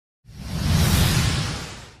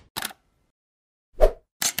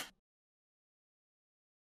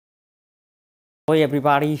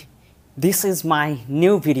everybody, this is my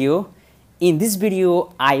new video. In this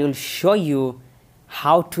video I will show you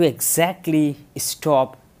how to exactly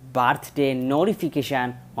stop birthday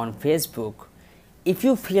notification on Facebook. If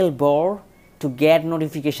you feel bored to get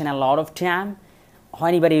notification a lot of time,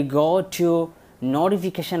 whenever you go to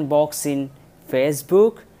notification box in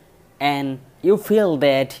Facebook and you feel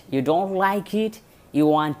that you don't like it, you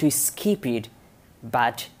want to skip it,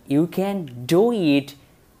 but you can do it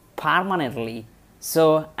permanently.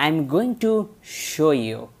 So I'm going to show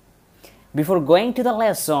you. Before going to the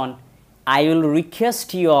lesson, I will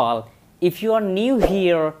request you all, if you are new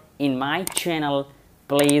here in my channel,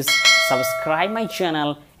 please subscribe my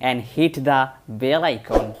channel and hit the bell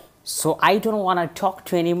icon. So I don't want to talk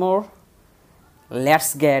to anymore.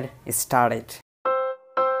 Let's get started.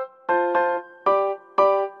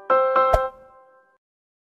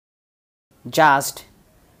 Just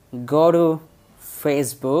go to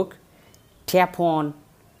Facebook, tap on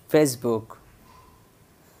Facebook.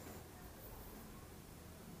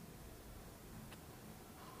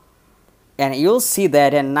 And you'll see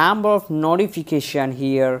that a number of notification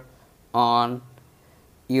here on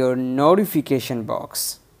your notification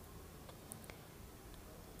box.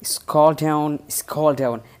 Scroll down,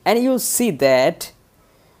 and you'll see that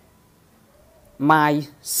my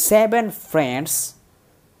 7 friends'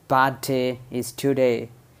 birthday is today.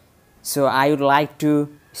 So I would like to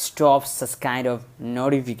stop such kind of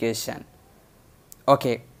notification.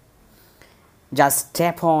 Okay, just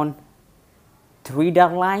tap on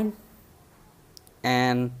 3-dot line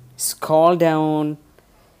and scroll down,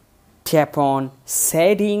 tap on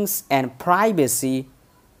settings and privacy,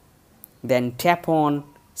 then tap on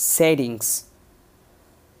settings.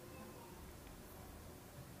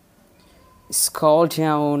 Scroll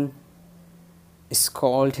down,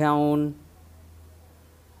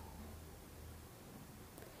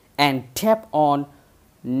 and tap on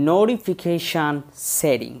notification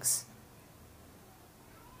settings.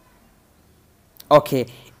 Okay,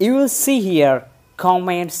 you will see here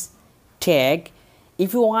comments tag.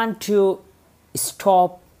 If you want to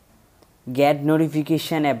stop get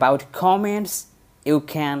notification about comments, you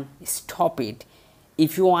can stop it.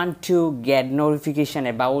 If you want to get notification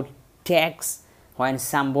about tags, when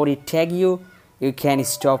somebody tag you, you can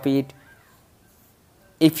stop it.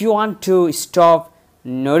 If you want to stop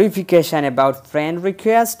notification about friend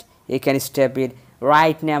request, you can stop it.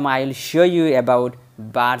 Right now I will show you about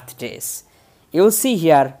birthdays. You will see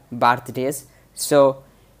here birthdays, so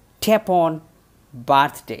tap on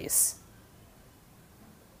birthdays.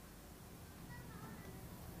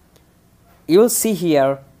 You will see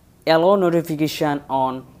here allow notification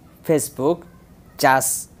on Facebook.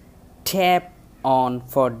 Just tap on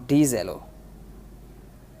for disallow.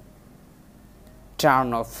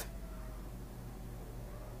 Turn off.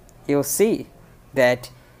 You'll see that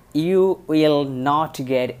you will not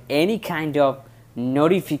get any kind of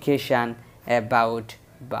notification about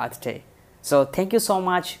birthday. So thank you so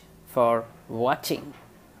much for watching.